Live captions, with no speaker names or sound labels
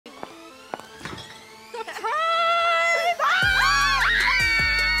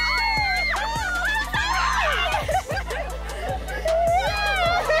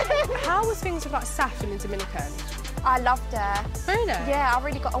things with like Saf in the Dominican? I loved her. Really? Yeah, I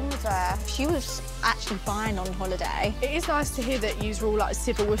really got on with her. She was actually fine on holiday. It is nice to hear that you were all like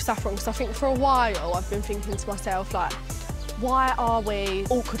civil with Saffron, because I think for a while I've been thinking to myself, like, why are we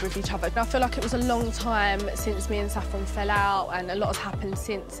awkward with each other? And I feel like it was a long time since me and Saffron fell out, and a lot has happened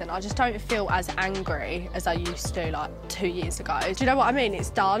since, and I just don't feel as angry as I used to, like, 2 years ago. Do you know what I mean?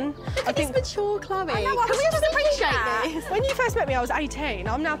 It's done. I think it's mature, Chloe. I know, Can we just appreciate this? When you first met me, I was 18.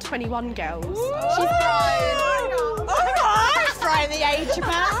 I'm now 21, girls. She's grown. I'm throwing the age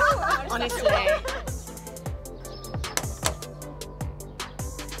about, honestly.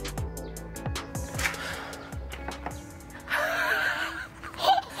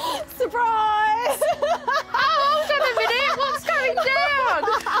 Surprise! Oh, hold on a minute, what's going down?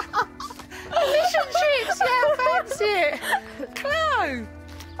 Fish and chips, yeah, fancy it. Hello.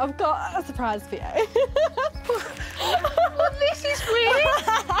 I've got a surprise for you. Well, this is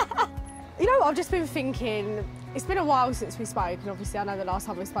weird. You know what, I've just been thinking, it's been a while since we spoke, and obviously I know the last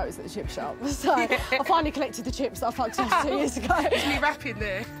time we spoke was at the chip shop, so I finally collected the chips that I fucked off 2 years ago. Is me rapping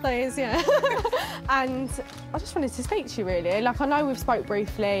there? Please, yeah. And I just wanted to speak to you, really. Like, I know we've spoke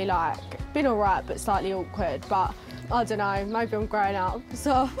briefly, like, been all right, but slightly awkward, but I don't know, maybe I'm growing up,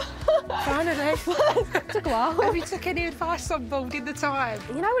 so... Finally. Took a while. Have you took any advice on board in the time?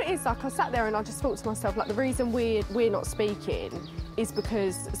 You know what it is, like, I sat there and I just thought to myself, like, the reason we're not speaking is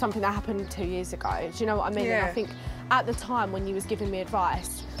because something that happened 2 years ago. Do you know what I mean? Yeah. And I think at the time when you was giving me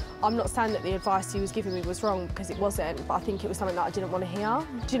advice, I'm not saying that the advice you was giving me was wrong, because it wasn't, but I think it was something that I didn't want to hear.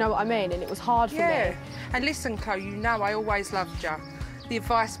 Do you know what I mean? And it was hard for me. And listen, Chloe, you know I always loved you. The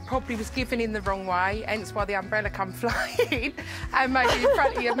advice probably was given in the wrong way, hence why the umbrella come flying and maybe in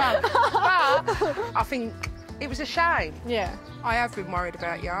front of your mum. But I think it was a shame. Yeah. I have been worried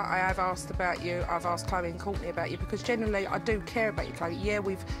about you. I have asked about you. I've asked Chloe and Courtney about you, because generally I do care about you, Chloe. Yeah,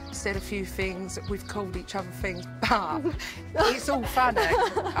 we've said a few things, we've called each other things, but it's all funny.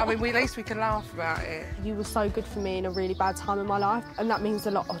 I mean, at least we can laugh about it. You were so good for me in a really bad time in my life, and that means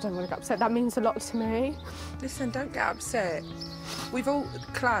a lot. I don't want to get upset. That means a lot to me. Listen, don't get upset. We've all...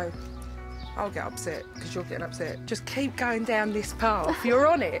 Chloe, I'll get upset because you're getting upset. Just keep going down this path. You're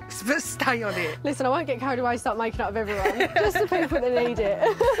on it, but stay on it. Listen, I won't get carried away and start making up of everyone. Just the people that need it.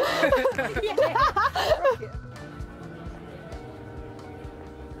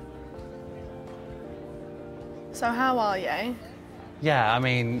 So how are you? Yeah, I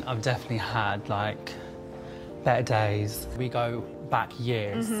mean, I've definitely had, like, better days. We go back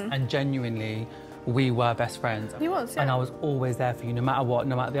years, and genuinely, we were best friends. You was, yeah. And I was always there for you, no matter what,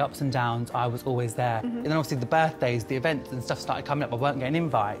 no matter the ups and downs, I was always there. And then obviously the birthdays, the events and stuff started coming up, I weren't getting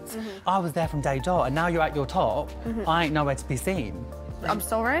invites. I was there from day dot, and now you're at your top, I ain't nowhere to be seen. I'm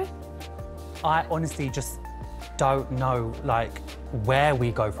sorry? I honestly just don't know, like, where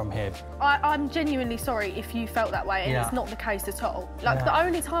we go from here. I'm genuinely sorry if you felt that way, and it's not the case at all. Like, the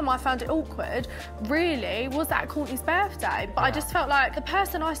only time I found it awkward, really, was at Courtney's birthday. But I just felt like the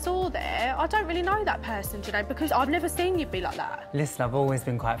person I saw there, I don't really know that person, you know, because I've never seen you be like that. Listen, I've always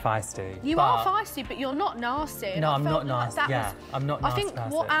been quite feisty. You are feisty, but you're not nasty. No, I'm not nasty, yeah. I'm not nasty. I think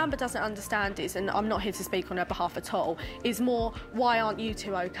what Amber doesn't understand is, and I'm not here to speak on her behalf at all, is more, why aren't you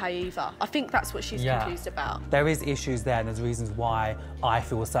two OK either? I think that's what she's confused about. There is issues there, and there's reasons why I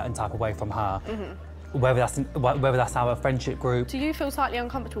feel a certain type of way from her. Whether that's our friendship group. Do you feel slightly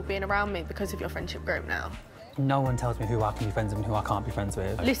uncomfortable being around me because of your friendship group now? No one tells me who I can be friends with and who I can't be friends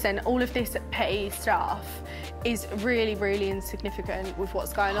with. Listen, all of this petty stuff is really, really insignificant with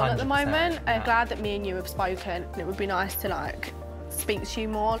what's going on at the moment. I'm glad that me and you have spoken, and it would be nice to, like, speak to you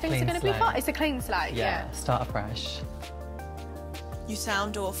more. Things are going to be fine. It's a clean slate, yeah. Start afresh. You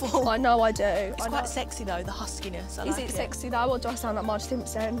sound awful. I know I do. It's quite sexy though, the huskiness. Is it sexy though, or do I sound like Marge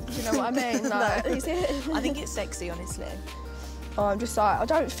Simpson? Do you know what I mean? No. Is it? I think it's sexy, honestly. Oh, I'm just like, I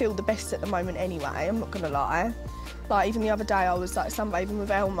don't feel the best at the moment anyway, I'm not gonna lie. Like, even the other day I was like sunbathing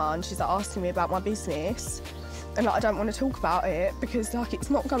with Elma, and she's like asking me about my business, and like I don't want to talk about it because like it's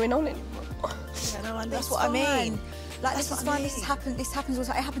not going on anymore. Yeah, no, that's what I mean. Like, this is fine, this happens all the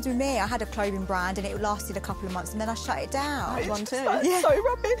time. It happened with me. I had a clothing brand and it lasted a couple of months and then I shut it down. It's one too. Like, so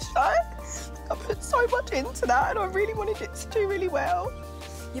rubbish, like, I put so much into that and I really wanted it to do really well.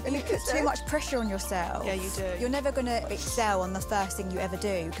 You put too much pressure on yourself. Yeah, you do. You're never going to excel on the first thing you ever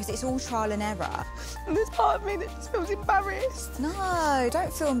do because it's all trial and error. And there's part of me that just feels embarrassed. No,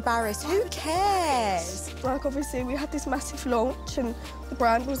 don't feel embarrassed. Who cares? Like, obviously, we had this massive launch and the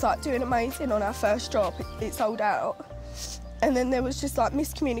brand was, like, doing amazing on our first drop. It sold out. And then there was just like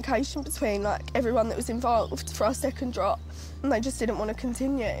miscommunication between like everyone that was involved for our second drop, and they just didn't want to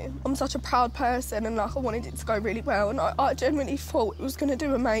continue. I'm such a proud person, and like I wanted it to go really well, and I genuinely thought it was going to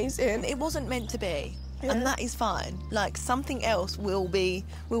do amazing. It wasn't meant to be, Yeah. and that is fine. Like, something else will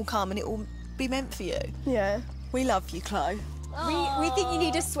come, and it will be meant for you. Yeah. We love you, Chloe. We think you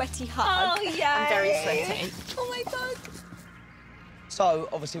need a sweaty hug. Oh, yeah. I'm very sweaty. Oh my God. So,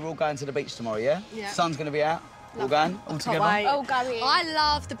 obviously, we're all going to the beach tomorrow, yeah? Yeah. Sun's going to be out. All going? All together? Wait. Oh, going. I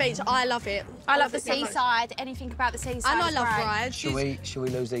love the beach. I love it. I love the seaside. Anything about the seaside. And I is love great. rides. Should we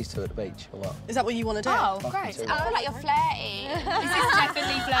lose these two at the beach, or what? Is that what you want to do? Oh, Fucking great. too I feel like you're flirting. This is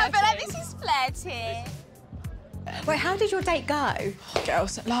definitely flirting. I feel like this is flirting. Wait, how did your date go?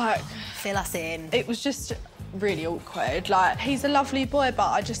 Girls, like, Fill us in. it was just really awkward. Like, he's a lovely boy, but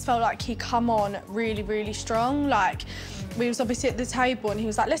I just felt like he come on really, really strong. Like, we was obviously at the table and he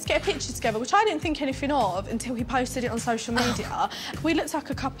was like, let's get a picture together, which I didn't think anything of until he posted it on social media. We looked like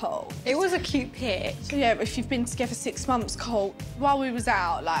a couple. It was a cute pic. So yeah, if you've been together 6 months, cool. While we was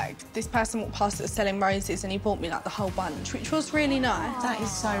out, like, this person walked past that was selling roses and he bought me like the whole bunch, which was really nice. That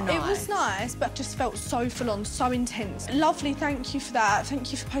is so nice. It was nice, but just felt so full on, so intense. Lovely, thank you for that.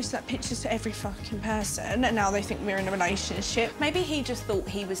 Thank you for posting that picture to every fucking person. And now they think we're in a relationship. Maybe he just thought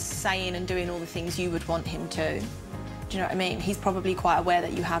he was saying and doing all the things you would want him to. Do you know what I mean? He's probably quite aware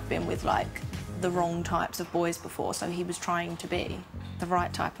that you have been with, like, the wrong types of boys before, so he was trying to be the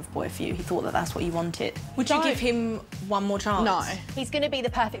right type of boy for you. He thought that that's what you wanted. Would you give him one more chance? No. He's going to be the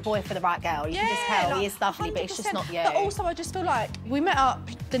perfect boy for the right girl. You can just tell like, he is lovely, but it's just not you. But also, I just feel like we met up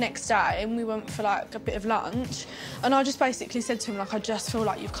the next day and we went for like a bit of lunch, and I just basically said to him, like, I just feel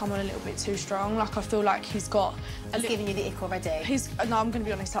like you've come on a little bit too strong. Like, I feel like he's got He's giving you the ick already. No, I'm going to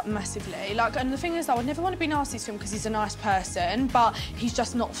be honest, like, massively. Like, and the thing is, I would never want to be nasty to him because he's a nice person, but he's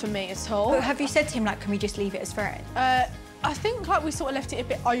just not for me at all. But have you said to him, like, can we just leave it as friends? I think, like, we sort of left it a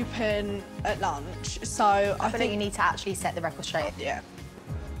bit open at lunch, so I feel like you need to actually set the record straight. Yeah.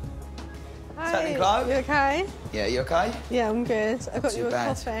 Something, Chloe? You okay? Yeah, you okay? Yeah, I'm good. I got you Too a bad.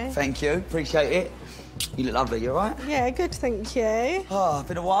 coffee. Thank you, appreciate it. You look lovely, you all right? Yeah, good, thank you. Oh,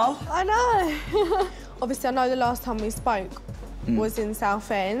 been a while. I know. Obviously, I know the last time we spoke was in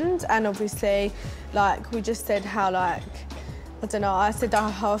Southend, and obviously, like, we just said how, like, I don't know, I said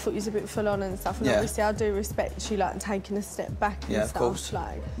how I thought you was a bit full on and stuff, and Yeah. obviously I do respect you, like, taking a step back and Yeah, of stuff. course.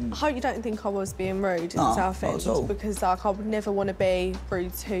 Like, I hope you don't think I was being rude No, in Southend, not at all. because, like, I would never want to be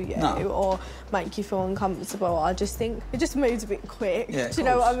rude to you No. or make you feel uncomfortable. I just think it just moved a bit quick. Yeah, do you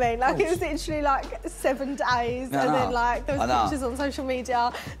know what I mean? Like, course. it was literally like 7 days, No, and no. then like there was I know. pictures on social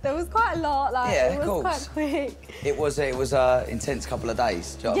media. There was quite a lot. Like, Yeah, it of was course. quite quick. It was a intense couple of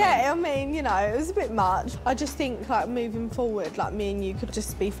days, do you know what I mean? Yeah, I mean, you know, it was a bit much. I just think, like, moving forward, like, me and you could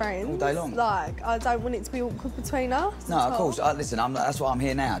just be friends. All day long. Like, I don't want it to be awkward between us. No, at of all. course. Listen, that's why I'm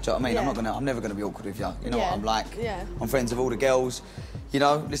here now. Do you know what I mean? Yeah. I'm never gonna be awkward with you. You know Yeah, what I'm like? yeah. I'm friends with all the girls. You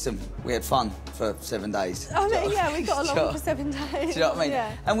know, listen, we had fun for 7 days. I Do you know mean, what yeah, we got Do you along know- for 7 days. Do you know what I mean?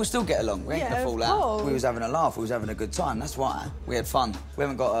 Yeah. And we'll still get along. We ain't Yeah, gonna of fall out. course. We was having a laugh. We was having a good time. That's why we had fun. We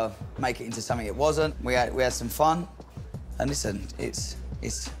haven't got to make it into something it wasn't. We had some fun. And listen, it's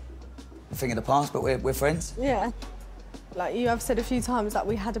a thing of the past, but we're friends. Yeah. Like, you have said a few times that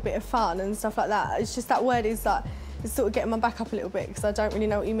we had a bit of fun and stuff like that. It's just that word is like, it's sort of getting my back up a little bit, because I don't really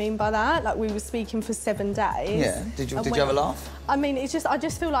know what you mean by that. Like, we were speaking for 7 days. Yeah. Did you and have a laugh? I mean, I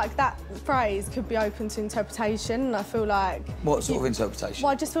just feel like that phrase could be open to interpretation, and I feel like... What sort of interpretation?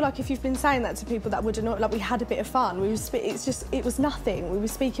 Well, I just feel like if you've been saying that to people that wouldn't know, like, we had a bit of fun. It was nothing. We were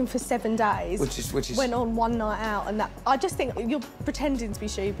speaking for 7 days. Which is... Went on one night out, and that... I just think you're pretending to be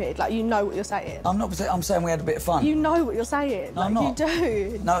stupid. Like, you know what you're saying. I'm saying we had a bit of fun. You know what you're saying. No, like, I'm not. You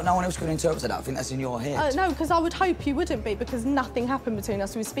do. No one else could interpret that. I think that's in your head. No, because I would hope you wouldn't be, because nothing happened between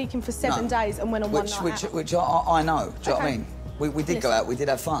us. We were speaking for 7 days and went on one night out. Which I know. Do you know what I Okay. mean? We did go out. We did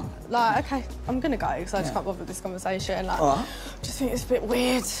have fun. Like, okay, I'm gonna go because I just Yeah. can't bother with this conversation. Like, All right. just think it's a bit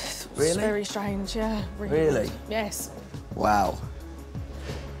weird. It's Really? very strange. Yeah. Really? Yes. Wow.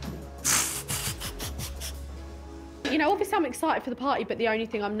 You know, obviously I'm excited for the party, but the only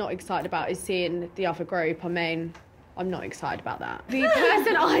thing I'm not excited about is seeing the other group. I mean, I'm not excited about that. The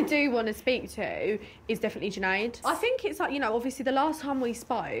person I do want to speak to is definitely Junaid. I think it's like, you know, obviously the last time we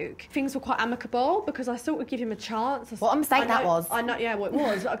spoke, things were quite amicable because I thought we'd give him a chance. What a mistake that was. I know, yeah, what it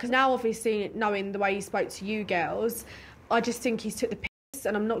was. Because now, obviously, knowing the way he spoke to you girls, I just think he's took the piss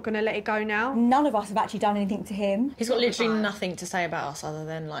and I'm not going to let it go now. None of us have actually done anything to him. He's got literally nothing to say about us other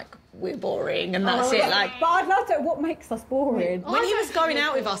than, like, we're boring and that's it. Like, But I'd love to know what makes us boring. when he was going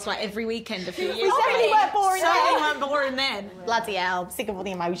out with us, like, every weekend a few years ago. certainly weren't boring then. Certainly weren't boring then. Bloody hell, sick of all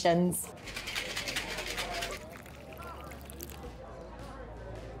the emotions.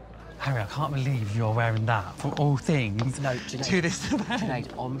 Harry, I can't believe you're wearing that from all things No, Junaid, to this event. Junaid,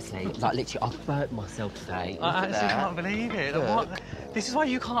 honestly, like literally, I've burnt myself today. I actually can't believe it. What? This is why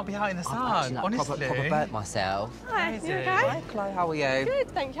you can't be out in the sun, I've actually, like, honestly. proper burnt myself. Hi, you okay? Hi, Chloe, how are you? Good,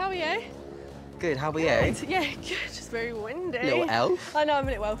 thank you. How are you? Good, how are you? Good. Yeah, good. Just very windy. Little elf. I know, I'm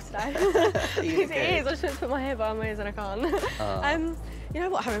a little elf today. It is. I just put my hair behind my ears and I can't. You know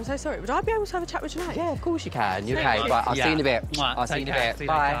what, Harry? I'm so sorry. Would I be able to have a chat with Junaid? Yeah, of course you can. You okay? Right, I'll see you in a bit. I'll see you in a bit.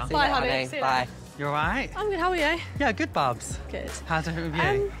 Bye. Bye, honey. See you Bye. later. You all right? I'm good. How are you? Yeah, good, Bubs. Good. How's everything with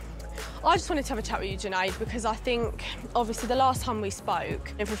you? I just wanted to have a chat with you, Junaid, because I think, obviously, the last time we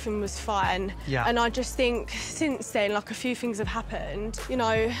spoke, everything was fine. Yeah. And I just think, since then, like, a few things have happened. You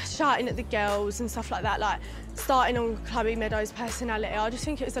know, shouting at the girls and stuff like that, like, starting on Chloe Meadows' personality. I just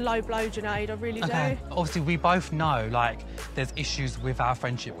think it was a low blow, Junaid, I really do. Obviously, we both know, like, there's issues with our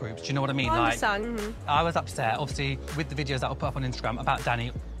friendship groups. Do you know what I mean? I understand. I was upset, obviously, with the videos that were put up on Instagram about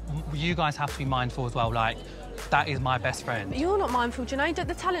Danny. You guys have to be mindful as well, like, that is my best friend. You're not mindful, Junaid. At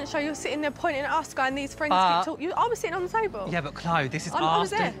the talent show, you're sitting there pointing at us, going, these friends keep talking. I was sitting on the table. Yeah, but Chloe, this is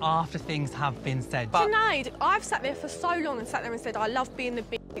after things have been said. But Junaid, I've sat there for so long and sat there and said, I love being the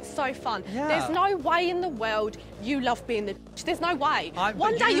bitch. It's so fun. Yeah. There's no way in the world you love being the bitch. There's no way.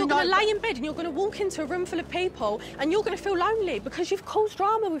 One day you're going to lay in bed and you're going to walk into a room full of people and you're going to feel lonely because you've caused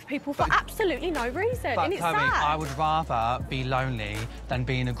drama with people for absolutely no reason. But And it's Chloe, sad. I would rather be lonely than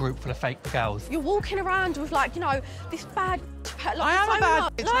be in a group full of fake girls. You're walking around with, like, you know, this bad... Like, I am a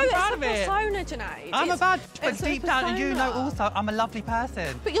bad bitch. No, I'm it's proud a of it. persona, Junaid. I'm a bad bitch, but it's a deep down, you know persona. also I'm a lovely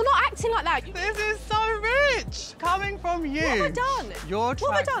person. But you're not acting like that. This is so rich coming from you. What have I done? Your track,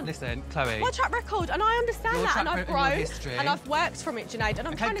 What have I done? Listen, Chloe. My track record, and I understand Your that, track and I've record and your grown, history. and I've worked from it, Junaid, and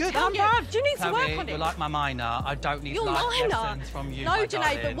I'm trying to good, tell I'm you, bad. you need to Chloe, work on it. You're like my minor. I don't need You're life minor. lessons from you, No, my Junaid,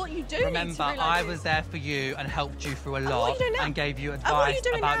 darling. but what you do need to Remember, realise I is- was there for you and helped you through a what are lot you doing now? and gave you And what are you advice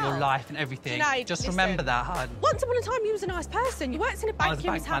doing about now? your life and everything. Junaid, Just listen. remember that, hun. Once upon a time, you was a nice person. You worked in a bank, was a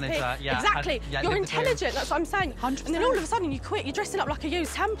you was bank happy. manager, yeah, Exactly. yeah, You're lived the dream. intelligent, that's what I'm saying. 100%. And then all of a sudden you quit, you're dressing up like a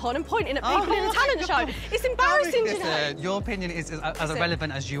used tampon and pointing at people in a my talent God. show. It's embarrassing, Listen, Junaid. your opinion is as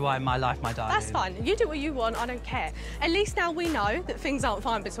irrelevant as you are in my life, my darling. That's fine. You do what you want, I don't care. At least now we know that things aren't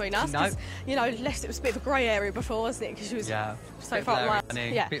fine between us. 'Cause, you know, it was a bit of a grey area before, wasn't it? Because she was so bit far blurry, away.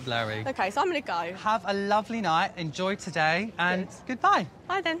 honey, Yeah. bit blurry. Okay, so I'm going to go. Have a lovely night. Enjoy today, and goodbye.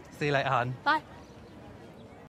 Bye then. See you later, hun. Bye.